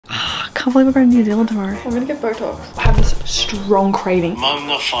can't believe we're going to New Zealand tomorrow. I'm gonna get Botox. I have this strong craving.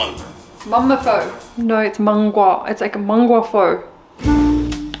 Mama pho. Mama pho. No, it's mangua. It's like a mangua pho.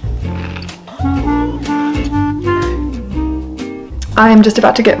 I am just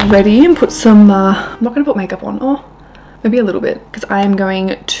about to get ready and put some, I'm not going to put makeup on, or maybe a little bit, because I am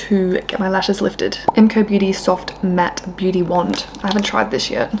going to get my lashes lifted. MCO Beauty Soft Matte Beauty Wand. I haven't tried this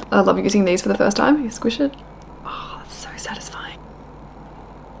yet. I love using these for the first time. You squish it. Oh, that's so satisfying.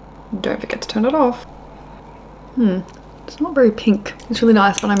 Don't forget to turn it off. It's not very pink. It's really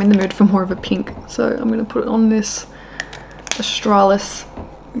nice, but I'm in the mood for more of a pink. So I'm going to put it on this Australis.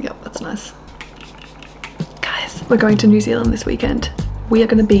 Yep, that's nice. Guys, we're going to New Zealand this weekend. We are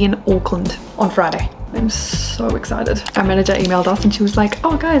going to be in Auckland on Friday. I'm so excited. Our manager emailed us and she was like,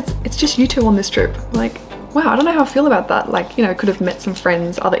 oh guys, it's just you two on this trip. I'm like, wow, I don't know how I feel about that. Like, you know, could have met some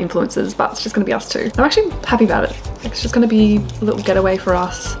friends, other influencers, but it's just gonna be us two. I'm actually happy about it. Like, it's just gonna be a little getaway for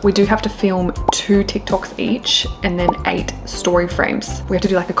us. We do have to film 2 TikToks each and then 8 story frames. We have to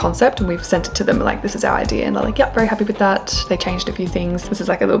do like a concept and we've sent it to them like, this is our idea. And they're like, yep, very happy with that. They changed a few things. This is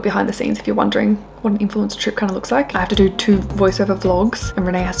like a little behind the scenes if you're wondering what an influencer trip kind of looks like. I have to do 2 voiceover vlogs and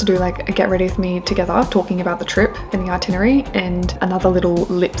Renee has to do like a get ready with me together, talking about the trip and the itinerary, and another little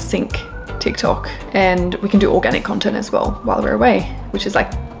lip sync TikTok. And we can do organic content as well while we're away, which is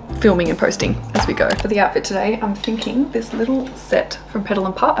like filming and posting as we go. For the outfit today, I'm thinking this little set from Petal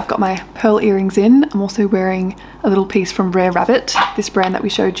and Pup. I've got my pearl earrings in. I'm also wearing a little piece from Rare Rabbit, this brand that we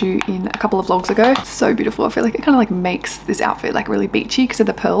showed you in a couple of vlogs ago. It's so beautiful. I feel like it kind of like makes this outfit like really beachy because of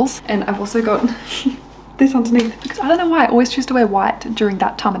the pearls. And I've also got this underneath because I don't know why I always choose to wear white during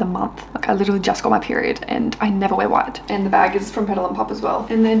that time of the month. Like, I literally just got my period and I never wear white. And the bag is from Petal and Pup as well.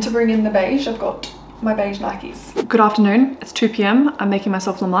 And then to bring in the beige, I've got my beige Nikes. Good afternoon, it's 2 p.m. I'm making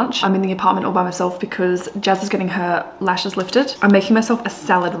myself some lunch. I'm in the apartment all by myself because Jazz is getting her lashes lifted. I'm making myself a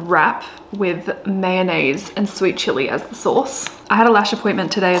salad wrap with mayonnaise and sweet chili as the sauce. I had a lash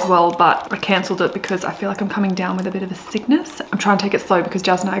appointment today as well, but I cancelled it because I feel like I'm coming down with a bit of a sickness. I'm trying to take it slow because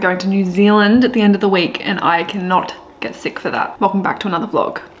Jazz and I are going to New Zealand at the end of the week and I cannot get sick for that. Welcome back to another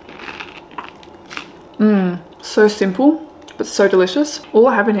vlog. So simple, but so delicious. All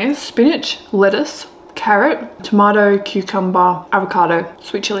I have in here is spinach, lettuce, carrot, tomato, cucumber, avocado,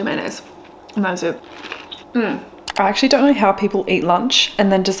 sweet chili mayonnaise, and that's it. I actually don't know how people eat lunch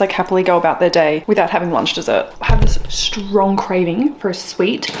and then just like happily go about their day without having lunch dessert. I have this strong craving for a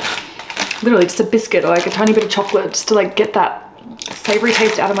sweet, literally just a biscuit or like a tiny bit of chocolate just to like get that savory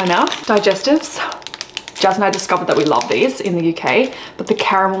taste out of my mouth. Digestives. Jazz and I discovered that we love these in the UK, but the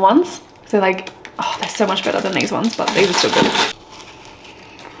caramel ones, they're like, oh, they're so much better than these ones, but these are still good.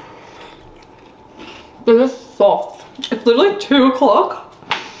 They're just soft. It's literally 2 o'clock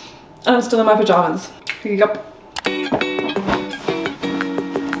and I'm still in my pajamas. Yup.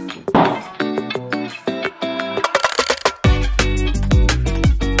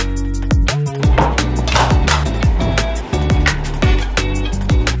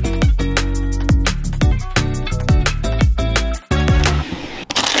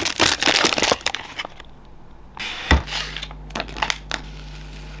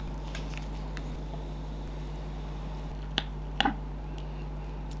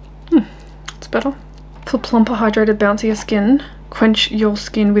 Better. For plumper, hydrated, bouncier skin, quench your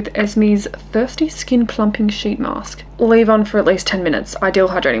skin with Esme's Thirsty Skin Plumping Sheet Mask. Leave on for at least 10 minutes. Ideal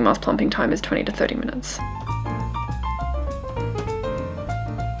hydrating mask plumping time is 20 to 30 minutes.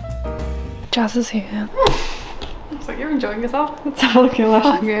 Jazz is here. Looks like you're enjoying yourself. Let's have a look at your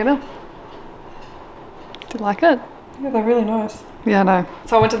lashes. Do you like it? Yeah, they're really nice. Yeah, I know.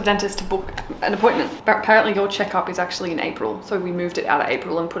 So I went to the dentist to book an appointment. But apparently your checkup is actually in April. So we moved it out of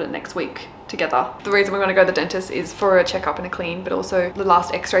April and put it next week together. The reason we want to go to the dentist is for a checkup and a clean, but also the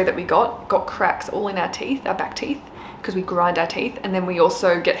last x-ray that we got cracks all in our teeth, our back teeth, because we grind our teeth. And then we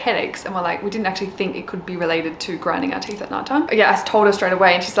also get headaches. And we're like, we didn't actually think it could be related to grinding our teeth at night time. But yeah, I told her straight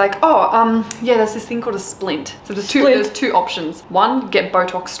away and she's like, oh, yeah, there's this thing called a splint. So there's two options. One, get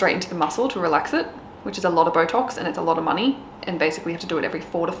Botox straight into the muscle to relax it, which is a lot of Botox and it's a lot of money. And basically you have to do it every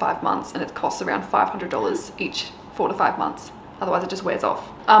 4 to 5 months and it costs around $500 each 4 to 5 months. Otherwise it just wears off.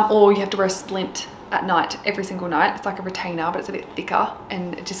 Or you have to wear a splint at night, every single night. It's like a retainer, but it's a bit thicker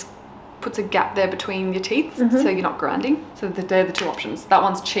and it just puts a gap there between your teeth so you're not grinding. So they're the 2 options. That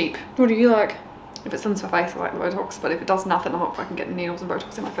one's cheap. What do you like? If it sends for face, I like the Botox, but if it does nothing, I'm not fucking getting needles and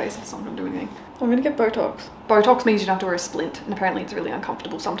Botox in my face. It's not gonna do anything. I'm gonna get Botox. Botox means you don't have to wear a splint, and apparently it's really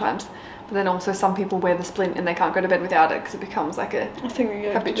uncomfortable sometimes. But then also some people wear the splint and they can't go to bed without it because it becomes like a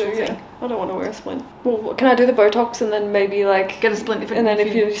habitual thing. Yeah. I don't want to wear a splint. Well, can I do the Botox and then maybe like get a splint if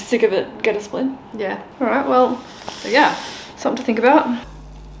you're sick of it, get a splint? Yeah. All right. Well, so yeah, something to think about.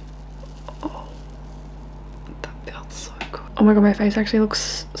 Oh my god, my face actually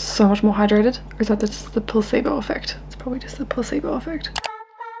looks so much more hydrated. Or is that just the placebo effect? It's probably just the placebo effect.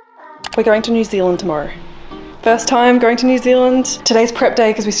 We're going to New Zealand tomorrow. First time going to New Zealand. Today's prep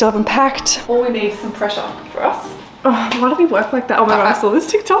day because we still haven't packed. All we need is some pressure for us. Oh, why do we work like that? Oh my god, I saw this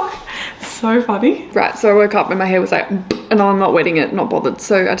TikTok. So funny. Right, so I woke up and my hair was like, and I'm not wetting it, not bothered.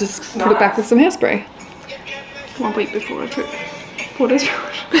 So I just put it back with some hairspray. 1 week before a trip. 4 days before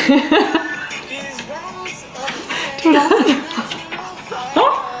a trip.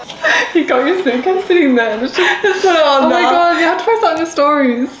 You got your suitcase sitting there. It's just, oh my god, you have to post that in your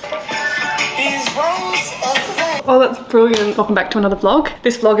stories. Oh, that's brilliant. Welcome back to another vlog.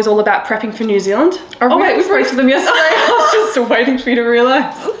 This vlog is all about prepping for New Zealand. Oh wait, we spoke to them yesterday. I was just waiting for you to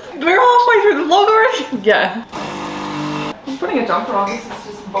realise. We're halfway through the vlog already. Yeah. I'm putting a jumper on. This is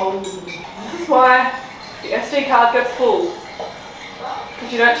just bold. This is why the SD card gets full.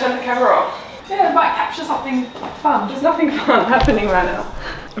 Because you don't turn the camera off. Yeah, it might capture something fun. There's nothing fun happening right now.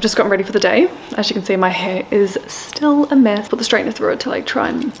 I've just gotten ready for the day. As you can see, my hair is still a mess. Put the straightener through it to like try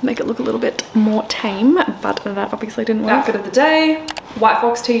and make it look a little bit more tame, but that obviously didn't work. Outfit of the day, White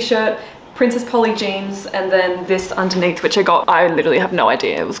Fox t-shirt, Princess Polly jeans, and then this underneath, which I got, I literally have no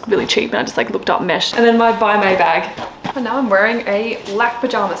idea. It was really cheap and I just like looked up mesh. And then my By May bag. And now I'm wearing a black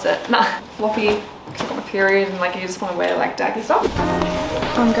pajama set. Nah, floppy, because I've got my period and like you just want to wear like daggy stuff.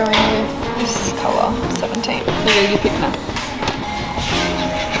 I'm going with this color, 17. Yeah, you pick now.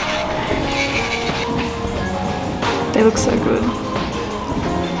 They look so good.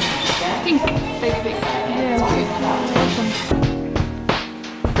 Pink, baby pink. Yeah,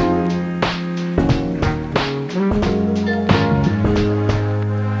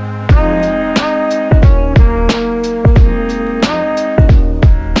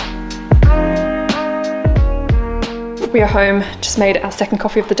 we are home, just made our second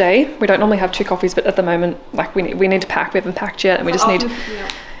coffee of the day. We don't normally have 2 coffees, but at the moment, like we need to pack. We haven't packed yet and we just need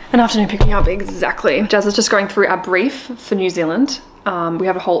an afternoon pick me up. Exactly. Jazz is just going through our brief for New Zealand. We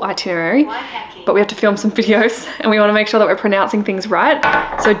have a whole itinerary, but we have to film some videos and we want to make sure that we're pronouncing things right.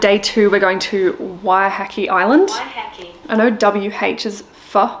 So day 2, we're going to Waiheke Island. I know WH is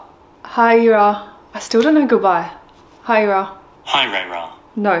for. Haira. I still don't know goodbye. Haira. Hairera.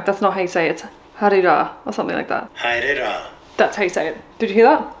 No, that's not how you say it. It's Harira or something like that. Hairera. That's how you say it. Did you hear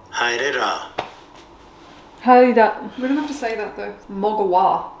that? Hairera. Harira. We don't have to say that though.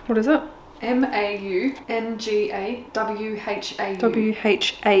 Mogawa. What is it? M-A-U-N-G-A-W-H-A-U.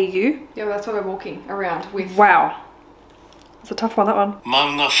 W-H-A-U. Yeah, well, that's why we're walking around with. Wow. It's a tough one, that one.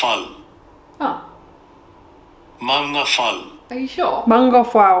 Mangafau. Oh, Mangafau. are you sure?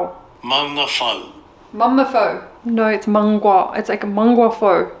 Mangafau. Mangafau. Mumafo. No, it's Mangwa. It's like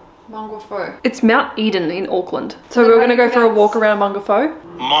Mangwafo. Mangwafo. It's Mount Eden in Auckland. So And we're how going to do you go for a pronounce- walk around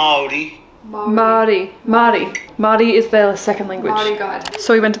Mangafo. Maori. Māori. Māori is their second language. Māori guide.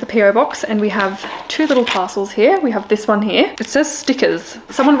 So we went to the PO box and we have 2 little parcels here. We have this one here. It says stickers.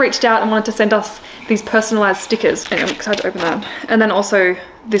 Someone reached out and wanted to send us these personalized stickers. And I'm excited to open that. And then also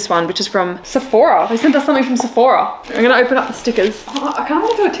this one, which is from Sephora. They sent us something from Sephora. I'm gonna open up the stickers. Oh, I kind of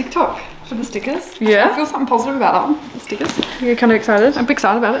want to do a TikTok for the stickers. Yeah? I feel something positive about that one. The stickers. You're kind of excited? I'm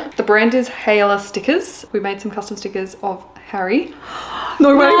excited about it. The brand is Haler Stickers. We made some custom stickers of Harry.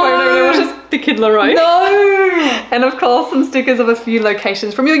 No, wait, watch this. The Kid Laroi. No! And of course, some stickers of a few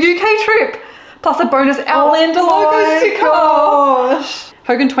locations from your UK trip. Plus a bonus Outlander logo sticker. Gosh.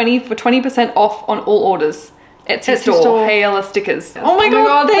 Hogan 20 for 20% off on all orders. Etsy store. Haler Stickers. Oh my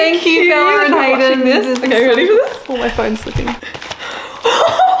god, thank you, Bella and for Hayden. watching this. Okay, ready for this? Oh, my phone's slipping.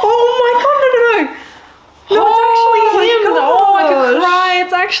 Oh my god, no. No, it's actually him. Oh, I could cry.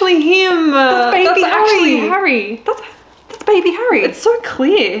 It's actually him. That's baby actually Harry. Harry. That's baby Harry. It's so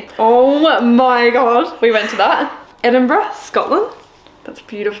clear. Oh my god. We went to that. Edinburgh, Scotland. That's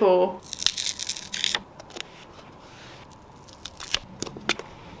beautiful.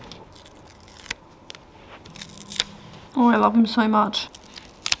 Oh, I love him so much.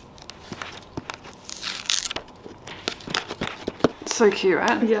 So cute,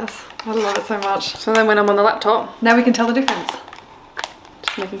 right? Yes, I love it so much. So then when I'm on the laptop, now we can tell the difference.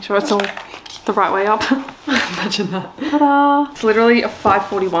 Just making sure it's all the right way up. Imagine that. Ta-da! It's literally a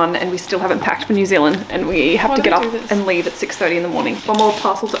 5:41 and we still haven't packed for New Zealand and we have to get up and leave at 6:30 in the morning. One more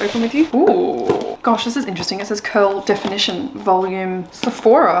parcel to open with you. Ooh. Gosh, this is interesting. It says Curl Definition Volume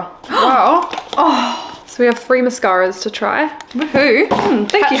Sephora. Wow. Oh. So we have 3 mascaras to try. Woohoo!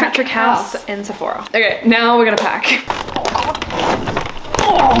 Thank you, Patrick House and Sephora. Okay, now we're gonna pack.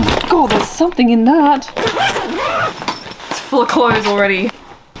 Oh god, there's something in that. It's full of clothes already.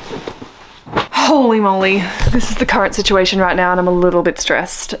 Holy moly, this is the current situation right now and I'm a little bit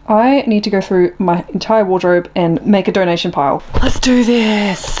stressed. I need to go through my entire wardrobe and make a donation pile. Let's do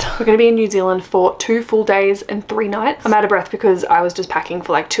this. We're gonna be in New Zealand for 2 full days and 3 nights. I'm out of breath because I was just packing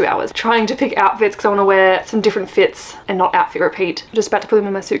for like 2 hours, trying to pick outfits because I wanna wear some different fits and not outfit repeat. I'm just about to put them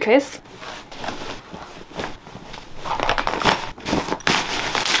in my suitcase.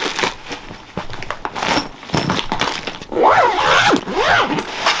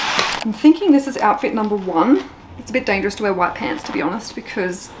 I'm thinking this is outfit number 1. It's a bit dangerous to wear white pants, to be honest,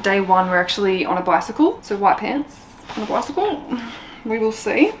 because day 1 we're actually on a bicycle. So white pants on a bicycle, we will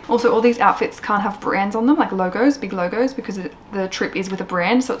see. Also, all these outfits can't have brands on them, like logos, big logos, because the trip is with a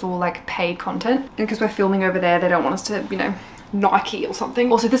brand, so it's all like paid content. And because we're filming over there, they don't want us to, you know, Nike or something.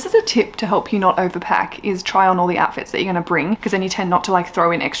 Also, this is a tip to help you not overpack, is try on all the outfits that you're gonna bring, because then you tend not to like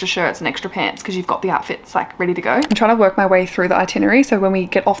throw in extra shirts and extra pants because you've got the outfits like ready to go. I'm trying to work my way through the itinerary, so when we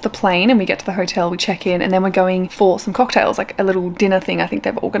get off the plane and we get to the hotel, we check in and then we're going for some cocktails, like a little dinner thing I think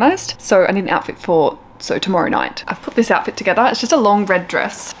they've organized. So I need an outfit for tomorrow night. I've put this outfit together. It's just a long red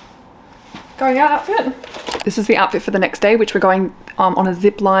dress. Going out outfit. This is the outfit for the next day, which we're going on a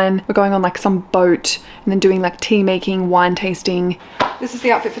zip line. We're going on like some boat and then doing like tea making, wine tasting. This is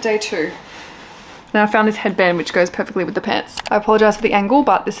the outfit for day 2. Now I found this headband which goes perfectly with the pants. I apologize for the angle,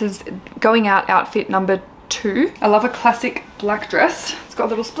 but this is going out outfit number 2. I love a classic black dress. It's got a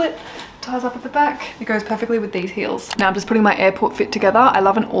little split, ties up at the back. It goes perfectly with these heels. Now I'm just putting my airport fit together. I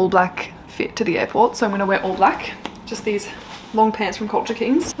love an all black fit to the airport, so I'm gonna wear all black. Just these long pants from Culture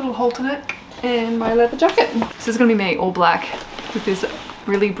Kings, little halter neck, and my leather jacket. This is gonna be me all black with this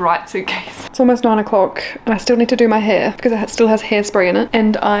really bright suitcase. It's almost 9 o'clock and I still need to do my hair because it still has hairspray in it,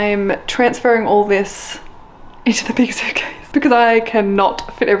 and I'm transferring all this into the big suitcase because I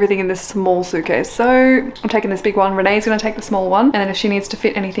cannot fit everything in this small suitcase. So I'm taking this big one. Renee's gonna take the small one, and then if she needs to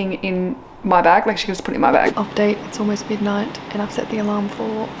fit anything in my bag, like she can just put it in my bag. Update, it's almost midnight and I've set the alarm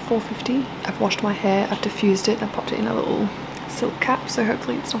for 4:50. I've washed my hair, I've diffused it, I've popped it in a little silk cap, so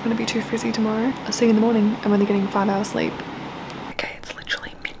hopefully it's not going to be too frizzy tomorrow. I'll see you in the morning. I'm only getting 5 hours sleep. Okay, it's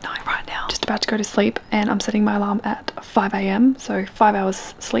literally midnight right now. Just about to go to sleep and I'm setting my alarm at 5 AM, so 5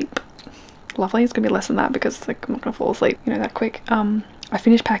 hours sleep. Lovely. It's gonna be less than that because like I'm not gonna fall asleep, you know, that quick. I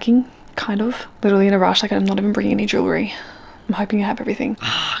finished packing, kind of, literally in a rush. Like I'm not even bringing any jewelry. I'm hoping I have everything.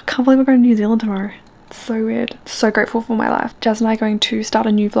 I can't believe we're going to New Zealand tomorrow. It's so weird. So grateful for my life. Jazz and I are going to start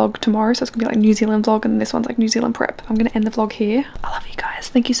a new vlog tomorrow, so it's gonna be like New Zealand vlog, and this one's like New Zealand prep. I'm gonna end the vlog here. I love you guys.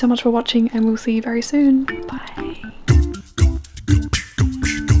 Thank you so much for watching and we'll see you very soon. Bye.